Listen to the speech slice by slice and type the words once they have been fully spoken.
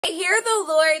I hear the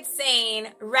Lord saying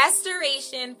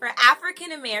restoration for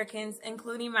African Americans,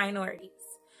 including minorities.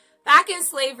 Back in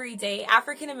slavery day,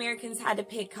 African Americans had to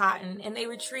pick cotton and they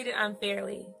were treated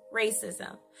unfairly.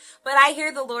 Racism. But I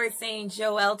hear the Lord saying,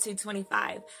 Joel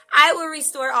 2:25, I will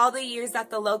restore all the years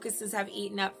that the locusts have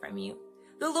eaten up from you.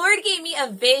 The Lord gave me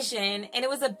a vision and it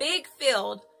was a big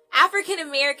field. African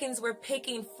Americans were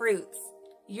picking fruits.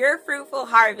 Your fruitful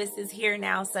harvest is here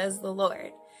now, says the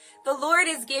Lord. The Lord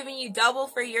is giving you double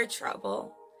for your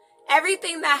trouble.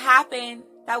 Everything that happened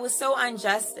that was so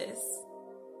injustice,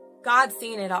 God's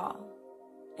seen it all.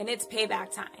 And it's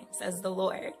payback time, says the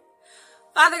Lord.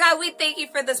 Father God, we thank you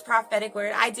for this prophetic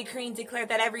word. I decree and declare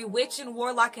that every witch and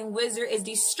warlock and wizard is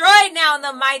destroyed now in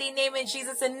the mighty name of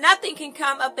Jesus, and nothing can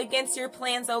come up against your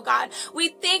plans, oh God. We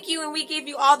thank you and we give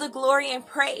you all the glory and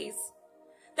praise.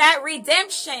 That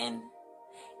redemption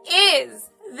is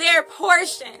their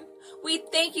portion. We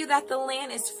thank you that the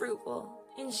land is fruitful.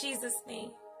 In Jesus'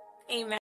 name, amen.